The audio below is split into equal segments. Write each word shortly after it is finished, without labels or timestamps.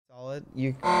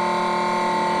You.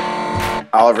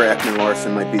 Oliver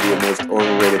Ekman-Larsson might be the most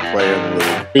overrated player in the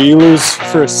league. You lose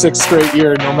for a sixth straight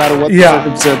year, no matter what the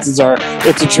circumstances are.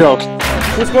 It's a joke.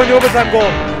 Who's going to overtime goal?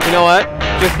 You know what?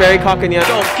 Just Barry Cockagnan.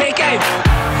 Go, KK!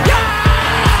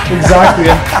 Yeah! Exactly.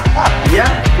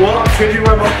 Yeah. Well, I'm changing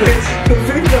my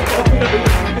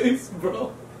face,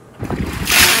 bro.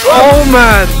 Oh,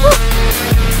 man.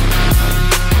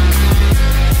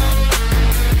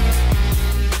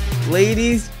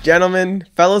 Ladies, gentlemen,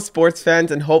 fellow sports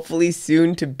fans, and hopefully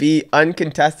soon to be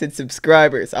uncontested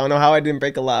subscribers. I don't know how I didn't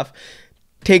break a laugh.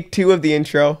 Take 2 of the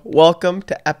intro. Welcome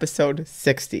to episode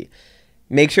 60.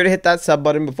 Make sure to hit that sub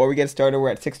button before we get started.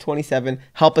 We're at 627.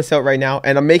 Help us out right now.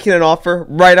 And I'm making an offer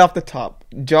right off the top.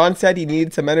 John said he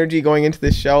needed some energy going into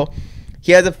this show.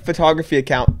 He has a photography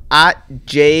account at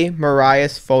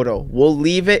jmariasphoto. We'll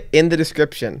leave it in the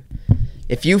description.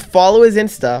 If you follow his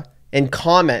Insta and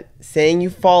comment saying you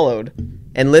followed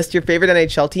and list your favorite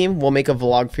NHL team, we'll make a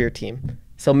vlog for your team.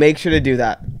 So make sure to do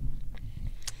that.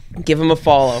 Give him a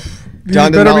follow.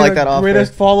 John does not like that offer.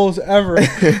 Greatest follows ever.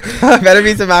 Better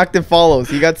be some active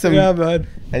follows. You got some. Yeah, man.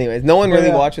 Anyways, no one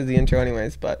really watches the intro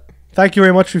anyways, but. Thank you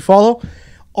very much for your follow.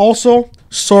 Also,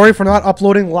 sorry for not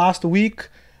uploading last week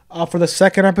for the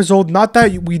second episode. Not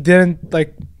that we didn't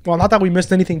not that we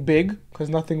missed anything big, because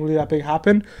nothing really that big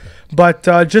happened, but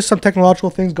just some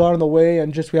technological things got in the way,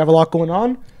 and just we have a lot going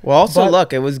on. Well, also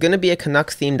look, it was going to be a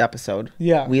Canucks themed episode.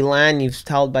 Yeah. You've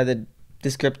told by the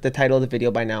title of the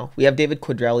video by now. We have David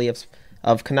Quadrelli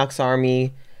of Canucks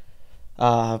Army,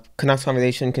 Canucks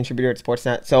Conversation, contributor at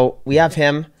Sportsnet. So we have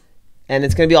him, and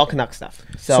it's going to be all Canucks stuff.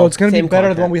 So it's going to be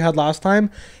better than what we had last time.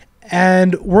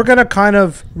 And we're going to kind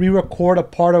of re-record a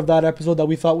part of that episode that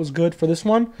we thought was good for this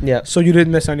one. Yeah. So you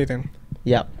didn't miss anything.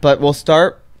 Yeah. But we'll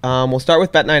start with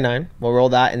Bet99. We'll roll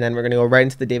that, and then we're going to go right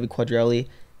into the David Quadrelli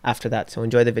after that. So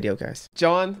enjoy the video, guys.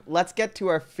 John, let's get to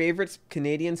our favorite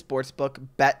Canadian sportsbook,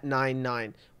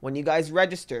 Bet99. When you guys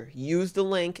register, use the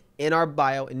link in our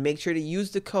bio and make sure to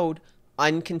use the code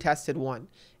UNCONTESTED1.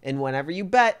 And whenever you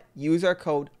bet, use our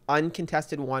code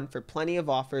UNCONTESTED1 for plenty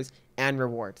of offers and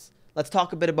rewards. Let's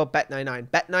talk a bit about Bet99.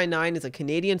 Bet99 is a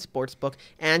Canadian sportsbook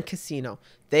and casino.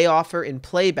 They offer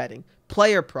in-play betting,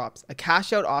 player props, a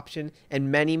cash-out option,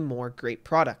 and many more great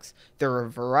products. There are a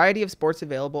variety of sports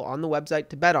available on the website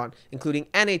to bet on, including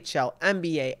NHL,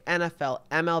 NBA, NFL,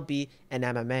 MLB, and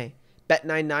MMA.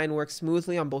 Bet99 works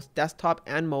smoothly on both desktop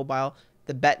and mobile.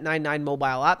 The Bet99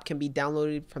 mobile app can be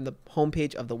downloaded from the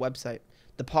homepage of the website.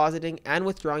 Depositing and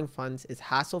withdrawing funds is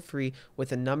hassle-free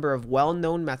with a number of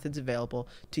well-known methods available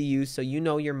to use, so you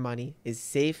know your money is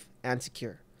safe and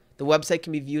secure. The website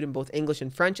can be viewed in both English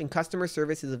and French, and customer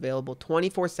service is available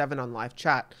 24/7 on live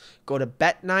chat. Go to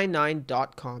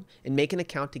bet99.com and make an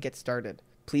account to get started.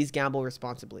 Please gamble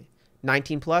responsibly.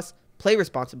 19 plus, play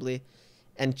responsibly,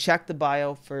 and check the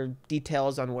bio for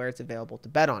details on where it's available to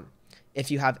bet on. If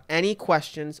you have any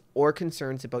questions or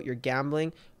concerns about your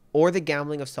gambling or the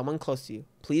gambling of someone close to you,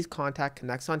 please contact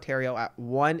Canucks Ontario at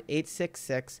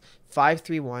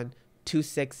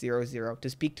 1-866-531-2600 to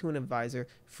speak to an advisor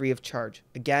free of charge.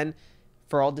 Again,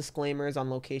 for all disclaimers on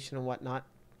location and whatnot,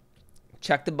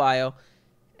 check the bio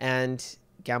and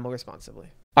gamble responsibly.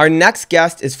 Our next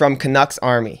guest is from Canucks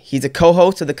Army. He's a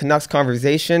co-host of the Canucks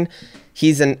Conversation.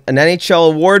 He's an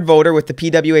NHL award voter with the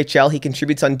PWHL. He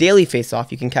contributes on Daily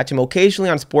Faceoff. You can catch him occasionally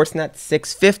on Sportsnet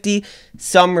 650.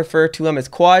 Some refer to him as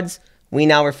Quads. We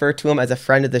now refer to him as a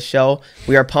friend of the show.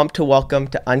 We are pumped to welcome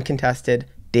to Uncontested,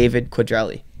 David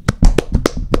Quadrelli.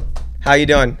 How you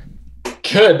doing?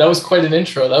 Good. That was quite an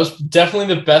intro. That was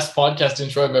definitely the best podcast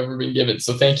intro I've ever been given.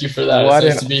 So thank you for that. It's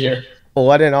nice to be here.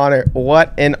 What an honor.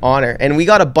 What an honor. And we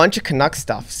got a bunch of Canucks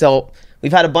stuff. So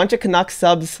we've had a bunch of Canucks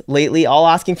subs lately, all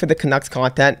asking for the Canucks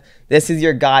content. This is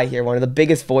your guy here, one of the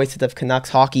biggest voices of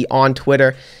Canucks hockey on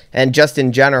Twitter and just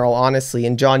in general, honestly.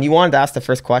 And John, you wanted to ask the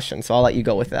first question, so I'll let you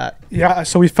go with that. Yeah,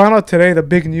 so we found out today the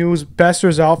big news.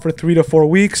 Boeser's out for 3 to 4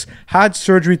 weeks. Had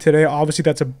surgery today. Obviously,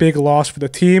 that's a big loss for the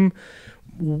team.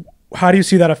 How do you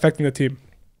see that affecting the team?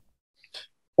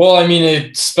 Well, I mean,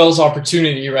 it spells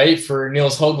opportunity, right, for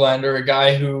Nils Höglander, a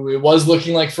guy who it was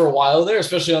looking like for a while there,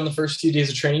 especially on the first few days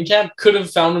of training camp, could have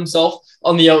found himself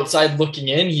on the outside looking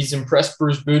in. He's impressed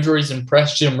Bruce Boudreau. He's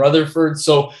impressed Jim Rutherford.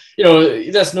 So,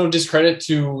 that's no discredit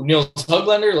to Nils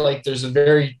Höglander. Like, there's a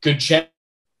very good chance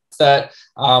that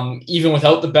even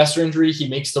without the Boeser injury, he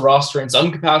makes the roster in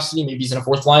some capacity. Maybe he's in a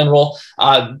fourth line role.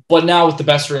 But now with the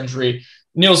Boeser injury,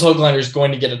 Niels Höglander is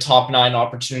going to get a top 9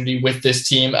 opportunity with this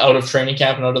team out of training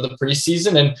camp and out of the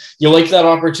preseason. And you like that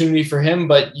opportunity for him,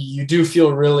 but you do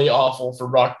feel really awful for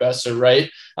Brock Boeser,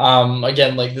 right?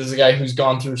 Again, like this is a guy who's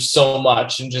gone through so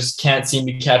much and just can't seem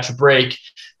to catch a break.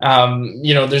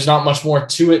 There's not much more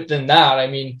to it than that. I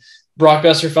mean, Brock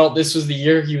Boeser felt this was the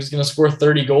year he was going to score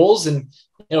 30 goals. And,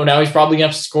 now he's probably going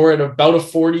to have to score at about a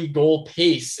 40 goal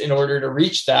pace in order to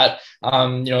reach that.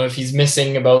 If he's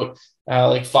missing about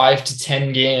like 5 to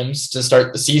 10 games to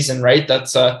start the season, right?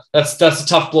 That's a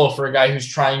tough blow for a guy who's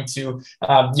trying to,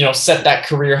 set that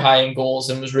career high in goals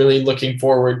and was really looking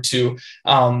forward to,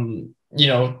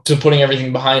 to putting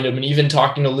everything behind him. And even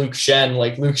talking to Luke Shen,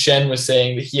 like Luke Shen was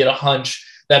saying that he had a hunch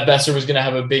that Boeser was going to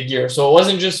have a big year. So it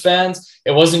wasn't just fans.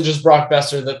 It wasn't just Brock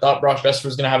Boeser that thought Brock Boeser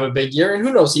was going to have a big year. And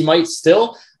who knows, he might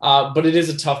still, but it is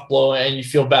a tough blow and you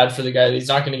feel bad for the guy that he's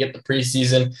not going to get the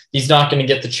preseason. He's not going to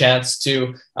get the chance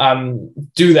to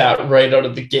do that right out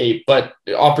of the gate, but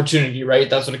opportunity, right?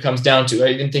 That's what it comes down to.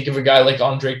 I even think of a guy like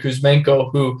Andrey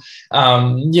Kuzmenko, who,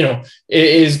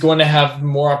 is going to have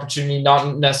more opportunity,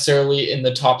 not necessarily in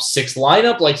the top 6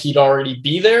 lineup, like he'd already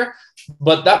be there.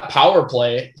 But that power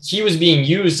play, he was being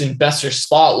used in Boeser's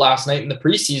spot last night in the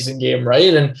preseason game,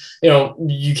 right? And,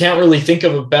 you can't really think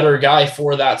of a better guy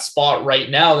for that spot right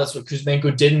now. That's what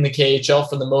Kuzmenko did in the KHL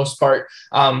for the most part.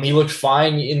 He looked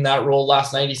fine in that role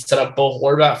last night. He set up Bo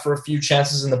Horvat for a few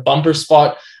chances in the bumper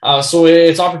spot. So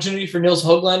it's opportunity for Niels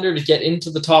Höglander to get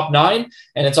into the top 9,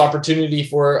 and it's opportunity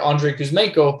for Andrey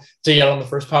Kuzmenko to get on the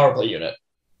first power play unit.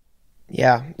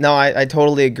 Yeah, no, I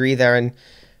totally agree there. And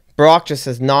Brock just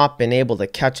has not been able to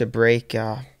catch a break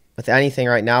with anything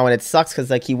right now, and it sucks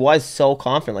because he was so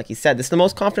confident. Like he said, this is the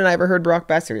most confident I ever heard Brock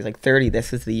Boeser. He's like 30.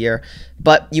 This is the year.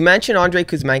 But you mentioned Andrey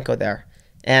Kuzmenko there,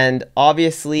 and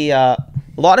obviously a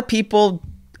lot of people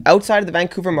outside of the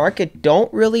Vancouver market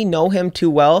don't really know him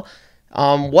too well.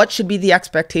 What should be the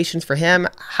expectations for him?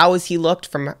 How has he looked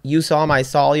from you saw him? I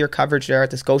saw all your coverage there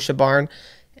at the Scotia Barn,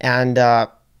 and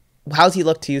how's he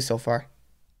looked to you so far?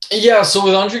 Yeah, so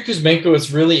with Andrey Kuzmenko,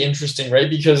 it's really interesting, right?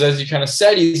 Because as you kind of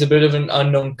said, he's a bit of an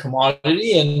unknown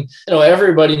commodity. And,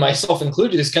 everybody, myself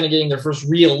included, is kind of getting their first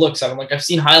real looks at him. Like, I've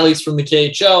seen highlights from the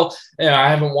KHL, and I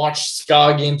haven't watched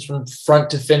SCA games from front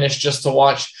to finish just to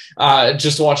watch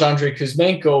Andrey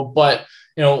Kuzmenko. But,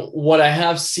 what I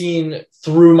have seen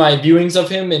through my viewings of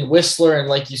him in Whistler, and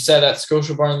like you said, at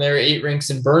Scotia Barn there, 8 rinks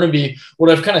in Burnaby, what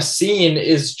I've kind of seen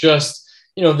is just,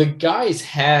 the guy's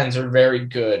hands are very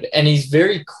good and he's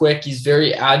very quick. He's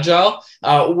very agile.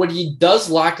 What he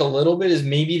does lack a little bit is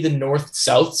maybe the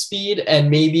north-south speed and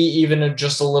maybe even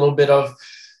just a little bit of,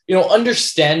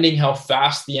 understanding how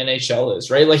fast the NHL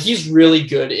is, right? Like he's really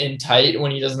good in tight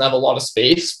when he doesn't have a lot of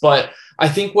space, but I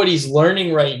think what he's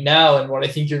learning right now and what I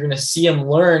think you're going to see him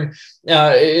learn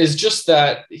is just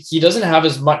that he doesn't have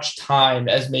as much time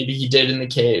as maybe he did in the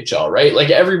KHL, right? Like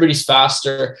everybody's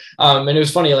faster. And it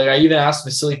was funny. Like I even asked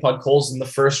Vasily Podkolzin the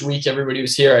first week everybody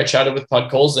was here. I chatted with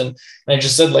Podkolzin and I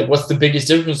just said, like, what's the biggest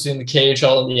difference between the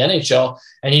KHL and the NHL?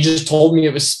 And he just told me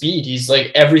it was speed. He's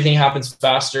like, everything happens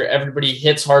faster. Everybody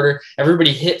hits harder.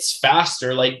 Everybody hits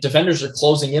faster. Like defenders are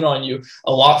closing in on you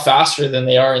a lot faster than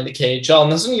they are in the KHL.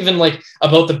 And this isn't even like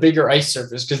about the bigger ice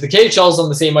surface because the KHL is on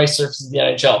the same ice surface as the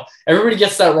NHL. Everybody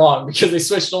gets that wrong because they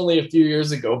switched only a few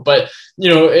years ago. But,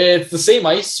 it's the same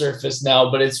ice surface now,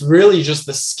 but it's really just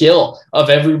the skill of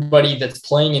everybody that's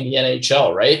playing in the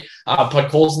NHL, right?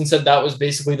 Podkolzin said that was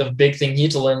basically the big thing he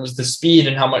had to learn was the speed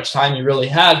and how much time he really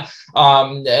had.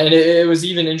 And it was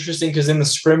even interesting because in the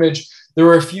scrimmage, there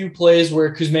were a few plays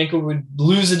where Kuzmenko would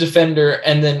lose a defender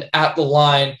and then at the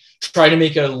line try to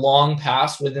make a long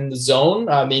pass within the zone,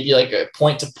 maybe like a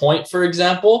point to point, for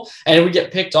example, and it would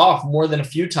get picked off more than a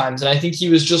few times. And I think he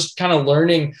was just kind of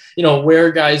learning,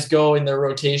 where guys go in their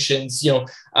rotations,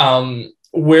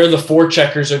 where the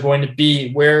forecheckers are going to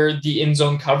be, where the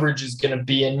in-zone coverage is going to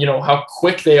be, and, how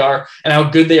quick they are and how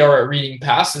good they are at reading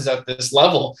passes at this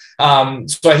level.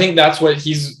 So I think that's what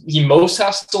he most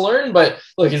has to learn. But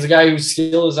look, he's a guy whose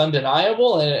skill is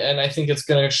undeniable, and I think it's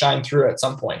going to shine through at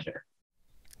some point here.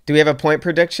 Do we have a point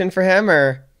prediction for him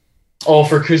or? Oh,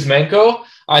 for Kuzmenko,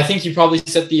 I think you probably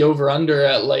set the over-under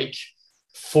at like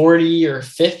 40 or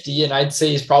 50, and I'd say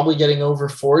he's probably getting over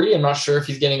 40. I'm not sure if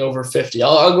he's getting over 50.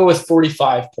 I'll go with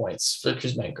 45 points for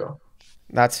Kuzmenko.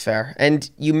 That's fair. And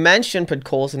you mentioned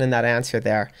Podkolzin in that answer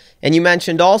there. And you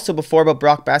mentioned also before about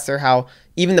Brock Boeser how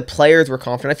even the players were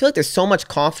confident. I feel like there's so much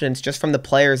confidence just from the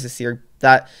players this year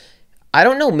that, I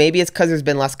don't know, maybe it's because there's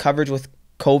been less coverage with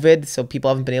COVID, so people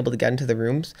haven't been able to get into the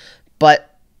rooms,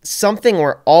 but something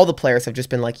where all the players have just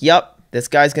been like, yep, this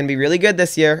guy's going to be really good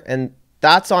this year. And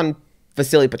that's on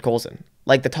Vasily Podkolzin.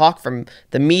 like the talk from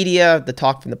the media, the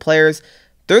talk from the players,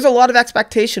 there's a lot of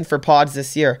expectation for Pods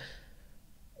this year.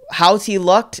 How's he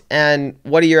looked, and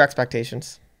what are your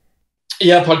expectations?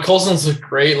 Yeah, Podkolzin's looked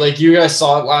great. Like, you guys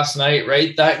saw it last night,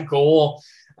 right? That goal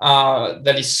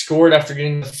that he scored after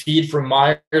getting the feed from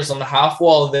Myers on the half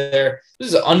wall there, this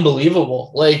is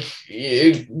unbelievable. Like,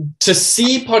 to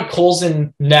see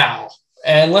Podkolzin now,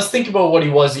 and let's think about what he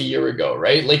was a year ago,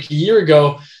 right? Like, a year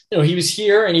ago, he was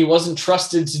here and he wasn't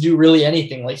trusted to do really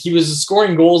anything. Like, he was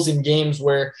scoring goals in games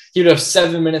where he would have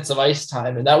 7 minutes of ice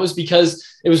time. And that was because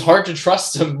it was hard to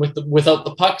trust him without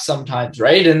the puck sometimes,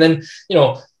 right? And then,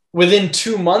 within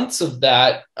 2 months of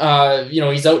that,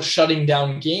 he's out shutting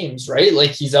down games, right?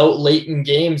 Like, he's out late in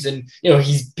games and,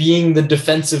 he's being the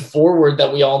defensive forward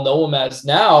that we all know him as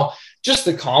now. Just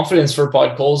the confidence for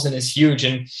Podkolzin is huge.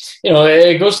 And,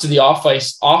 it goes to the off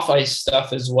ice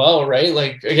stuff as well, right?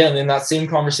 Like, again, in that same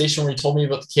conversation where he told me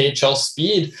about the KHL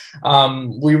speed,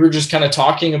 we were just kind of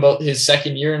talking about his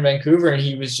second year in Vancouver, and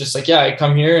he was just like, yeah, I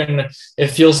come here and it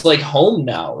feels like home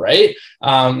now, right?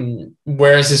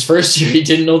 Whereas his first year, he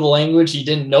didn't know the language, he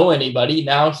didn't know anybody.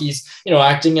 Now he's,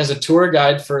 acting as a tour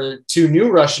guide for 2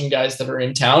 new Russian guys that are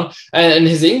in town, and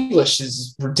his English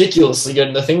is ridiculously good.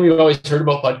 And the thing we've always heard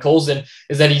about Podkolzin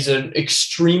is that he's an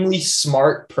extremely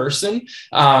smart person.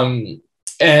 And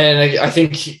I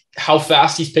think how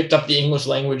fast he's picked up the English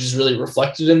language is really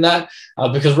reflected in that,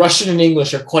 because Russian and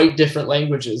English are quite different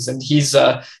languages. And he's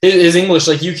his English,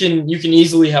 like, you can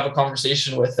easily have a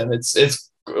conversation with him.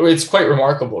 It's quite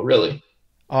remarkable, really.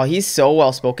 Oh, he's so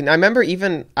well spoken. I remember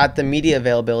even at the media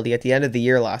availability at the end of the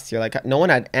year last year, like, no one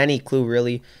had any clue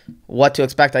really what to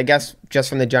expect, I guess, just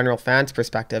from the general fans'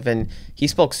 perspective. And he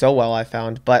spoke so well, I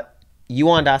found. But you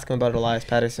wanted to ask him about Elias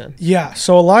Pettersson. Yeah,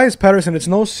 so Elias Pettersson, it's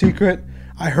no secret.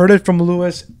 I heard it from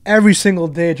Lewis every single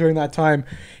day during that time.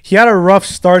 He had a rough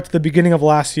start to the beginning of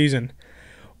last season.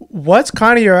 What's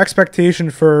kind of your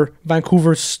expectation for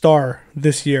Vancouver's star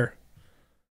this year?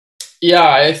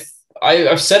 Yeah,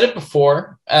 I've said it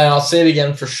before, and I'll say it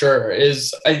again for sure,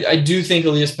 is I do think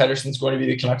Elias Pettersson is going to be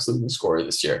the Canucks' leading scorer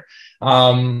this year.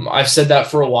 I've said that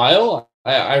for a while.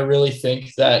 I really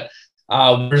think that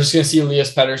we're just going to see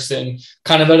Elias Pettersson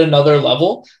kind of at another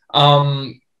level.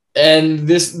 And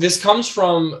this comes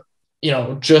from,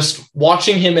 just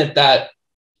watching him at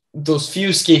those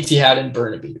few skates he had in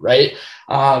Burnaby, right?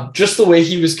 Just the way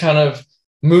he was kind of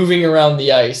moving around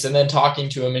the ice, and then talking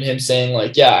to him and him saying,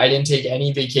 like, yeah, I didn't take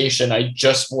any vacation. I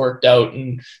just worked out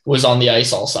and was on the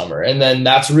ice all summer. And then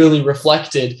that's really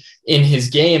reflected in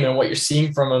his game and what you're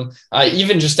seeing from him,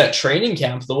 even just at training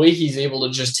camp, the way he's able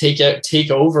to just take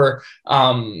over,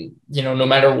 no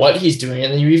matter what he's doing.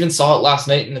 And then you even saw it last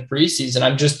night in the preseason.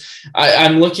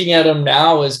 I'm looking at him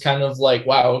now as kind of like,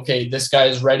 wow, okay, this guy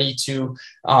is ready to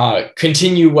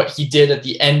continue what he did at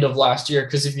the end of last year.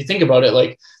 Because if you think about it,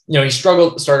 like, he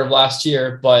struggled at the start of last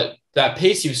year, but that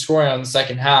pace he was scoring on the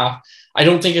second half, I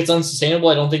don't think it's unsustainable.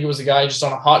 I don't think it was a guy just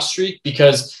on a hot streak,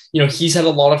 because, he's had a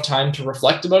lot of time to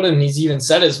reflect about it. And he's even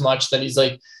said as much, that he's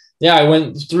like, yeah, I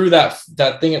went through that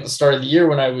thing at the start of the year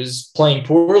when I was playing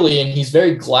poorly. And he's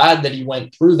very glad that he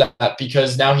went through that,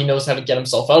 because now he knows how to get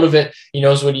himself out of it. He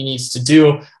knows what he needs to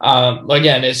do.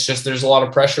 Again, it's just, there's a lot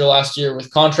of pressure last year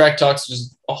with contract talks,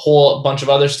 just a whole bunch of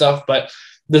other stuff. But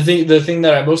the thing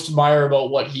that I most admire about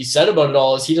what he said about it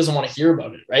all is he doesn't want to hear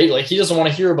about it, right? Like, he doesn't want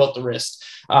to hear about the wrist.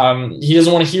 He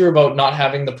doesn't want to hear about not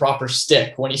having the proper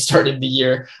stick when he started the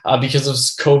year because of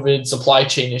COVID supply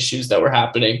chain issues that were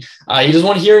happening. He doesn't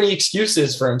want to hear any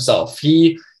excuses for himself.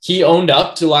 He owned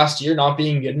up to last year not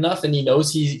being good enough, and he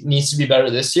knows he needs to be better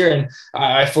this year. And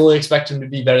I fully expect him to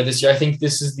be better this year. I think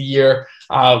this is the year,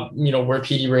 where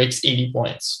PD breaks 80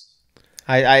 points.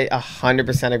 I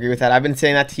 100% agree with that. I've been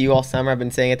saying that to you all summer. I've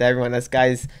been saying it to everyone. I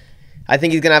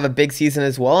think he's going to have a big season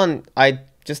as well. And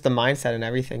just the mindset and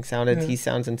everything he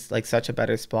sounds in like such a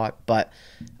better spot. But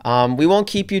we won't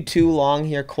keep you too long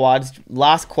here, Quads.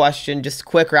 Last question, just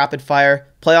quick rapid fire.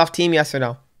 Playoff team, yes or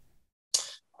no?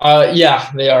 Yeah,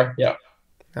 they are. Yeah.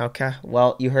 Okay.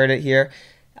 Well, you heard it here.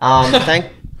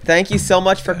 Thank you so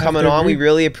much for coming on. We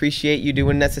really appreciate you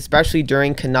doing this, especially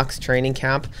during Canucks training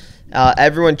camp.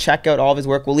 Everyone check out all of his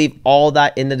work. We'll leave all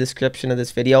that in the description of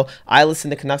this video. I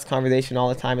listen to Canucks Conversation all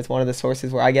the time. It's one of the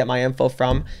sources where I get my info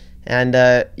from. And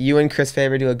you and Chris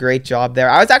Faber do a great job there.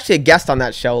 I was actually a guest on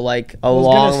that show like a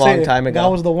long time ago.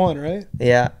 That was the one, right?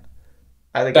 Yeah.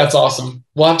 I think that's awesome.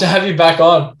 We'll have to have you back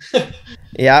on.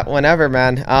 Yeah, whenever,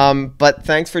 man. But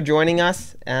thanks for joining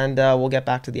us, and we'll get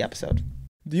back to the episode.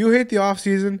 Do you hate the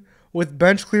offseason? With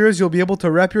bench clears, you'll be able to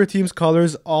rep your team's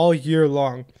colors all year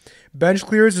long. Bench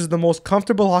Clears is the most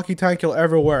comfortable hockey tank you'll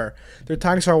ever wear. Their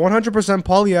tanks are 100%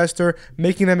 polyester,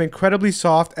 making them incredibly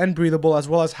soft and breathable, as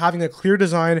well as having a clear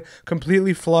design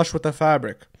completely flush with the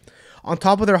fabric. On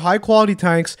top of their high-quality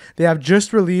tanks, they have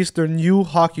just released their new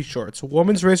hockey shorts,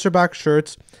 women's racerback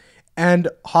shirts, and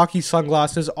hockey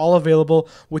sunglasses, all available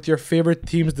with your favorite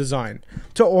team's design.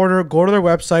 To order, go to their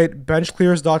website,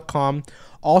 benchclears.com,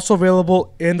 also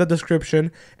available in the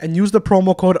description, and use the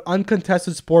promo code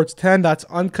UncontestedSports10. That's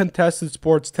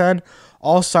UncontestedSports10.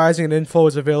 All sizing and info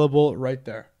is available right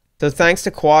there. So thanks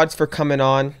to Quads for coming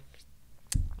on.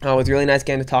 It was really nice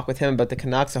getting to talk with him about the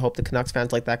Canucks. I hope the Canucks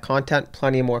fans like that content.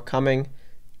 Plenty more coming.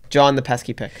 John, the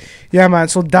pesky pick. Yeah, man.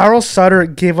 So Daryl Sutter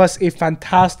gave us a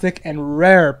fantastic and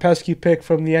rare pesky pick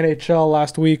from the NHL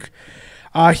last week.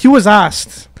 He was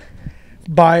asked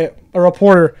by a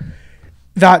reporter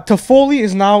that Toffoli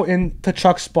is now in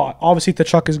Tkachuk's spot. Obviously,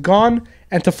 Tkachuk is gone,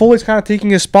 and Toffoli's kind of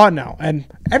taking his spot now. And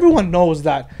everyone knows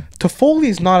that Toffoli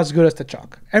is not as good as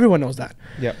Tkachuk. Everyone knows that.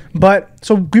 Yep. But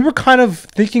so we were kind of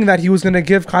thinking that he was going to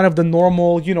give kind of the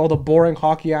normal, the boring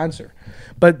hockey answer.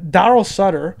 But Daryl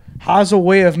Sutter has a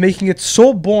way of making it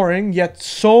so boring yet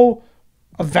so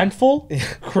eventful,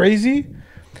 crazy.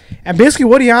 And basically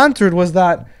what he answered was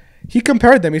that he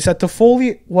compared them. He said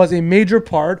Toffoli was a major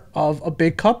part of a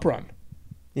big cup run.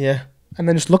 Yeah. And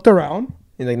then just looked around.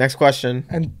 He's like, next question.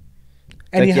 And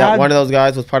Like, he yeah, had, one of those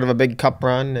guys was part of a big cup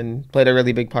run and played a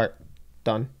really big part.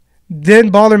 Done.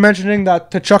 didn't bother mentioning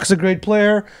that Tkachuk's a great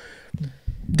player.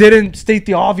 Didn't state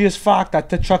the obvious fact that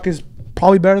Tkachuk is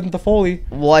probably better than Toffoli.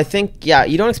 Well, I think, yeah,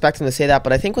 you don't expect him to say that,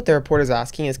 but I think what the reporter's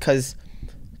asking is because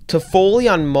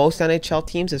Toffoli on most NHL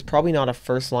teams is probably not a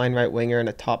first-line right winger and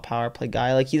a top power play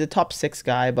guy. Like, he's a top six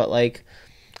guy, but, like,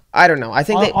 I don't know. I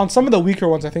think On some of the weaker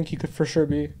ones, I think he could for sure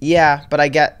be. Yeah, but I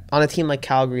get on a team like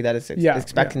Calgary that is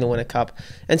expecting to win a cup.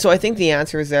 And so I think the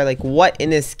answer is there, like, what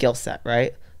in his skill set,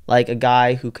 right? Like a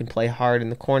guy who can play hard in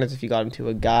the corners if you got him to,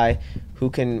 a guy who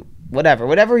can,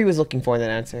 whatever he was looking for in that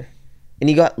answer. And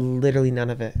he got literally none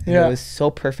of it. And it was so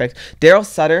perfect. Daryl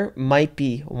Sutter might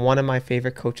be one of my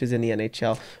favorite coaches in the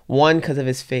NHL. One, because of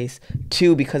his face.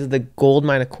 Two, because of the gold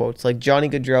mine of quotes. Like Johnny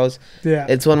Gaudreau's. Yeah.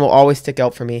 It's one will always stick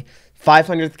out for me.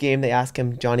 500th game, they ask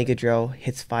him, Johnny Gaudreau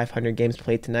hits 500 games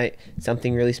played tonight.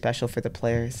 Something really special for the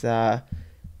players.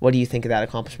 What do you think of that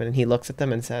accomplishment? And he looks at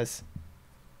them and says,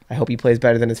 I hope he plays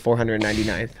better than his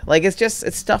 499th. Like,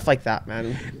 it's stuff like that,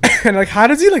 man. And, like, how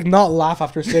does he, like, not laugh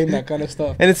after saying that kind of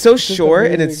stuff? And it's so short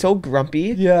and it's so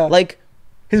grumpy. Yeah. Like,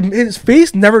 his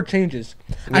face never changes.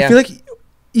 Yeah. I feel like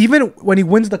even when he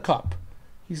wins the cup,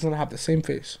 he's going to have the same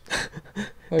face.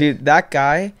 Like, dude, that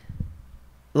guy,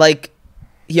 like,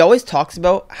 he always talks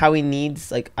about how he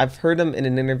needs, like, I've heard him in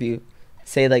an interview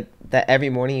say, like, that every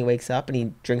morning he wakes up and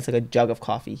he drinks, like, a jug of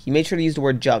coffee. He made sure to use the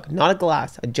word jug, not a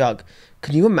glass, a jug.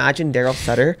 Could you imagine Daryl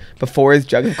Sutter before his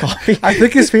jug of coffee? I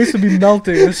think his face would be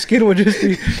melting. His skin would just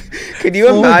be... Could you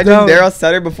imagine Daryl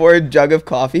Sutter before a jug of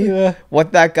coffee? Yeah.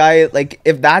 What that guy, like,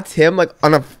 if that's him, like,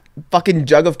 on a fucking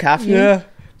jug of caffeine? Yeah,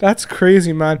 that's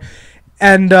crazy, man.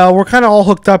 And we're kind of all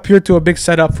hooked up here to a big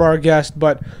setup for our guest,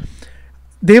 but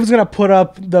Dave's gonna put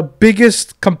up the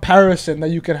biggest comparison that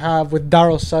you can have with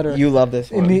Daryl Sutter. You love this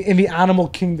one. in the animal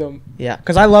kingdom. Yeah.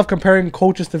 Because I love comparing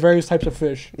coaches to various types of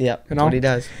fish. Yeah, you know what he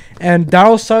does. And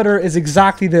Daryl Sutter is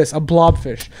exactly this, a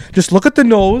blobfish. Just look at the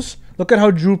nose. Look at how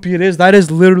droopy it is. That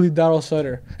is literally Daryl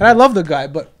Sutter. And I love the guy,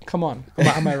 but come on.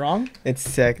 Am I wrong? It's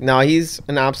sick. No, he's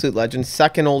an absolute legend.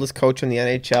 Second oldest coach in the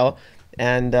NHL.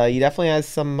 And he definitely has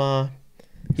some...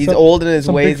 he's old in his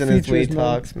ways and his way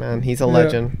talks, man. He's a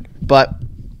legend. But...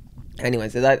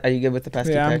 anyways, are you good with the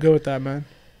pesky pick? I'm good with that, man.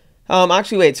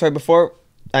 Actually, wait, sorry, before,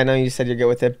 I know you said you're good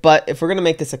with it, but if we're going to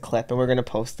make this a clip and we're going to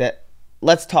post it,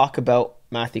 let's talk about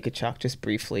Matthew Tkachuk just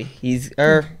briefly. Do you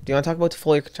want to talk about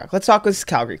Toffoli or Tkachuk? Let's talk with this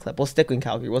Calgary clip. We'll stick with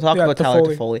Calgary. We'll talk about Tyler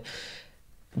Toffoli.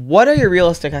 What are your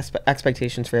realistic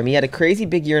expectations for him? He had a crazy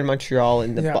big year in Montreal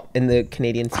in the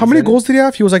Canadian season. How many goals did he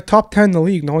have? He was like top 10 in the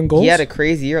league, no in goals? He had a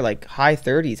crazy year, like high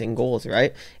 30s in goals,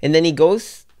 right? And then he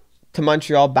goes to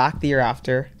Montreal back the year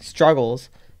after, struggles,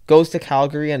 goes to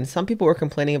Calgary, and some people were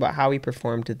complaining about how he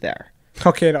performed there.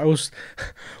 Okay,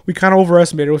 we kind of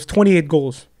overestimated. It was 28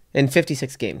 goals. In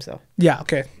 56 games, though. Yeah,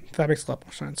 okay. That makes a lot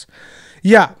more sense.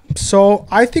 Yeah, so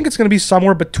I think it's going to be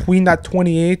somewhere between that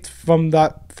 28 from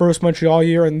that first Montreal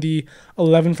year and the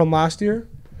 11 from last year.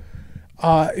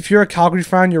 If you're a Calgary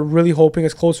fan, you're really hoping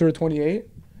it's closer to 28.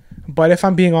 But if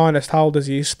I'm being honest, how old is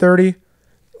he? He's 30.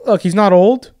 Look, he's not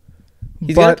old.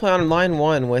 He's going to play on line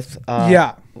one with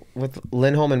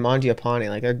Lindholm and Mangiapane.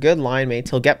 Like, they're good line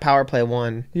mates. He'll get power play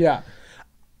one. Yeah.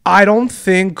 I don't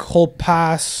think he'll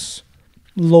pass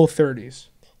low 30s.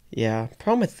 Yeah.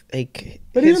 Problem with like.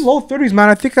 But even low 30s, man.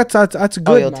 I think that's good.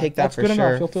 Oh, you'll man. take that That's for good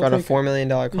sure. enough. For a $4 million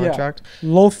contract. Yeah.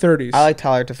 Low 30s. I like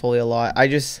Tyler Toffoli a lot.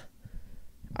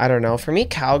 I don't know. For me,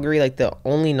 Calgary, like the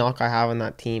only knock I have on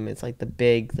that team is like the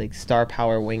big like star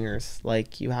power wingers.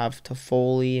 Like you have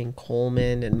Toffoli and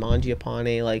Coleman and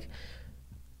Mangiapane. Like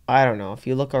I don't know. If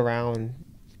you look around,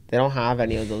 they don't have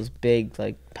any of those big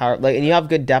like power. Like, and you have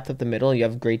good depth at the middle. You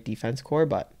have great defense core,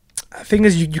 but the thing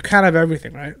is, you can't have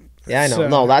everything, right? yeah, I know. So,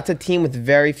 No, that's a team with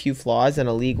very few flaws in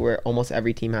a league where almost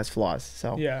every team has flaws.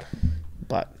 So yeah.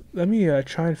 but Let me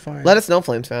try and find. let us know,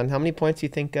 Flames fan. How many points do you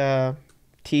think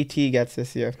TT gets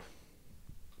this year?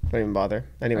 Don't even bother.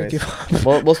 Anyways,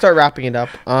 we'll start wrapping it up.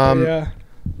 Yeah.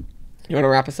 You want to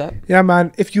wrap us up? Yeah,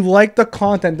 man. If you like the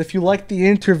content, if you like the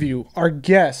interview, our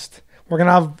guest, we're going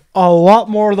to have a lot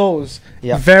more of those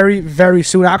very, very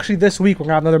soon. Actually, this week, we're going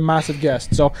to have another massive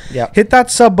guest. So hit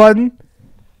that sub button,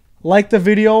 like the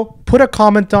video, put a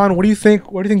comment on. What do you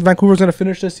think? Where do you think Vancouver's going to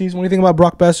finish this season? What do you think about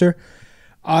Brock Boeser?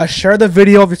 Share the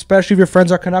video, especially if your friends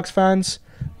are Canucks fans.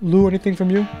 Lou, anything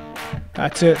from you?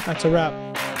 That's it. That's a wrap.